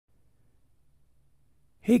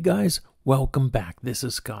Hey guys, welcome back. This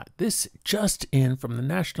is Scott. This just in from the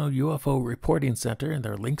National UFO Reporting Center, and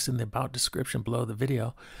there are links in the about description below the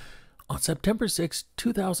video. On September 6,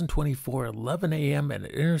 2024, 11 a.m. at an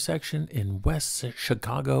intersection in West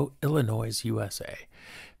Chicago, Illinois, USA.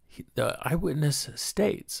 The eyewitness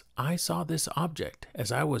states, "I saw this object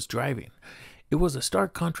as I was driving. It was a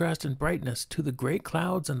stark contrast in brightness to the gray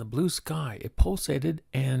clouds and the blue sky. It pulsated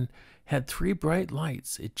and had three bright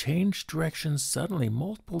lights. It changed directions suddenly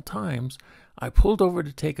multiple times. I pulled over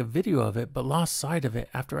to take a video of it, but lost sight of it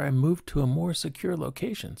after I moved to a more secure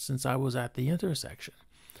location since I was at the intersection."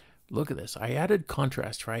 Look at this. I added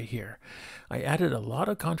contrast right here. I added a lot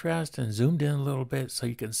of contrast and zoomed in a little bit so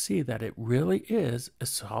you can see that it really is a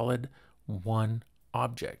solid one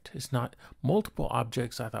object. It's not multiple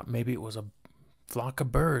objects. I thought maybe it was a flock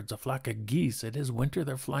of birds, a flock of geese. It is winter.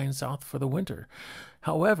 They're flying south for the winter.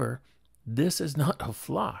 However, this is not a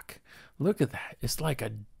flock. Look at that. It's like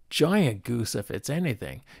a giant goose if it's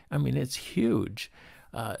anything. I mean, it's huge.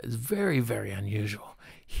 It's very, very unusual.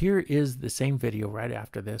 Here is the same video right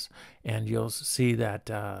after this, and you'll see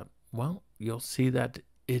that, you'll see that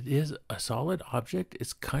it is a solid object.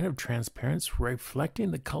 It's kind of transparent,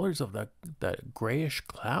 reflecting the colors of the grayish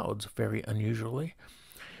clouds very unusually.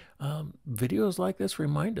 Videos like this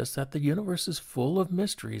remind us that the universe is full of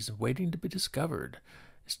mysteries waiting to be discovered.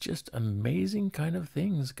 It's just amazing kind of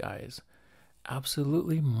things, guys.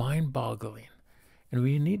 Absolutely mind-boggling. And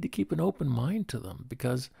we need to keep an open mind to them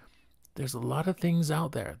because there's a lot of things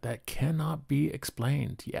out there that cannot be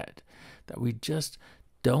explained yet, that we just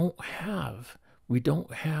don't have. We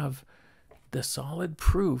don't have the solid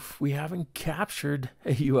proof. We haven't captured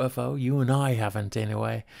a UFO. You and I haven't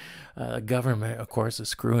anyway. The government, of course, is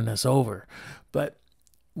screwing us over. But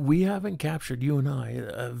we haven't captured, you and I,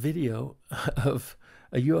 a video of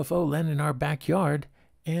a UFO landing in our backyard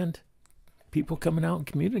and people coming out and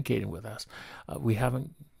communicating with us. We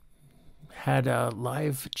haven't had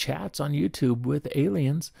live chats on YouTube with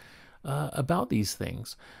aliens about these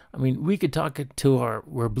things. I mean, we could talk it till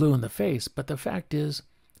we're blue in the face, but the fact is,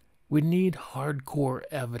 we need hardcore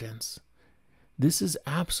evidence. This is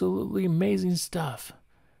absolutely amazing stuff,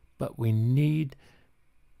 but we need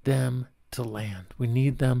them to land. We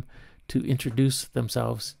need them to introduce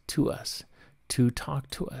themselves to us, to talk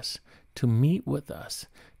to us, to meet with us,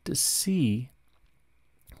 to see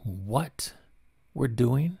what we're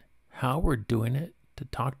doing, how we're doing it, to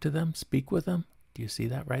talk to them, speak with them. Do you see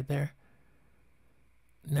that right there?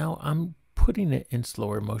 Now I'm putting it in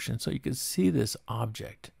slower motion so you can see this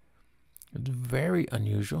object. It's very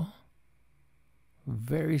unusual,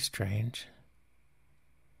 very strange.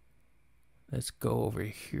 Let's go over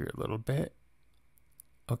here a little bit.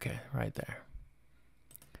 Okay, right there.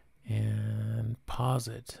 And pause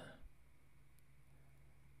it.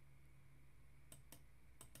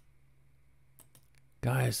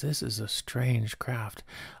 Guys, this is a strange craft.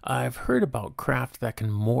 I've heard about craft that can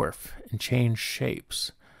morph and change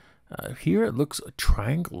shapes. Here it looks a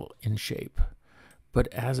triangle in shape, but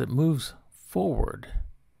as it moves forward,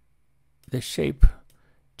 the shape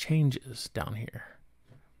changes down here.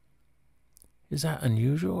 Is that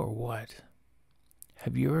unusual or what?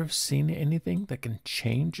 Have you ever seen anything that can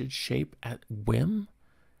change its shape at whim?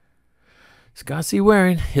 Scott C.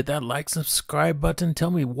 Waring, hit that like, subscribe button.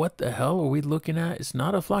 Tell me, what the hell are we looking at? It's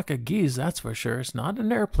not a flock of geese, that's for sure. It's not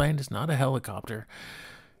an airplane. It's not a helicopter.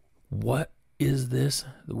 What is this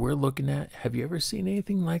that we're looking at? Have you ever seen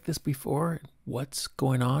anything like this before? What's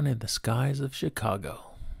going on in the skies of Chicago?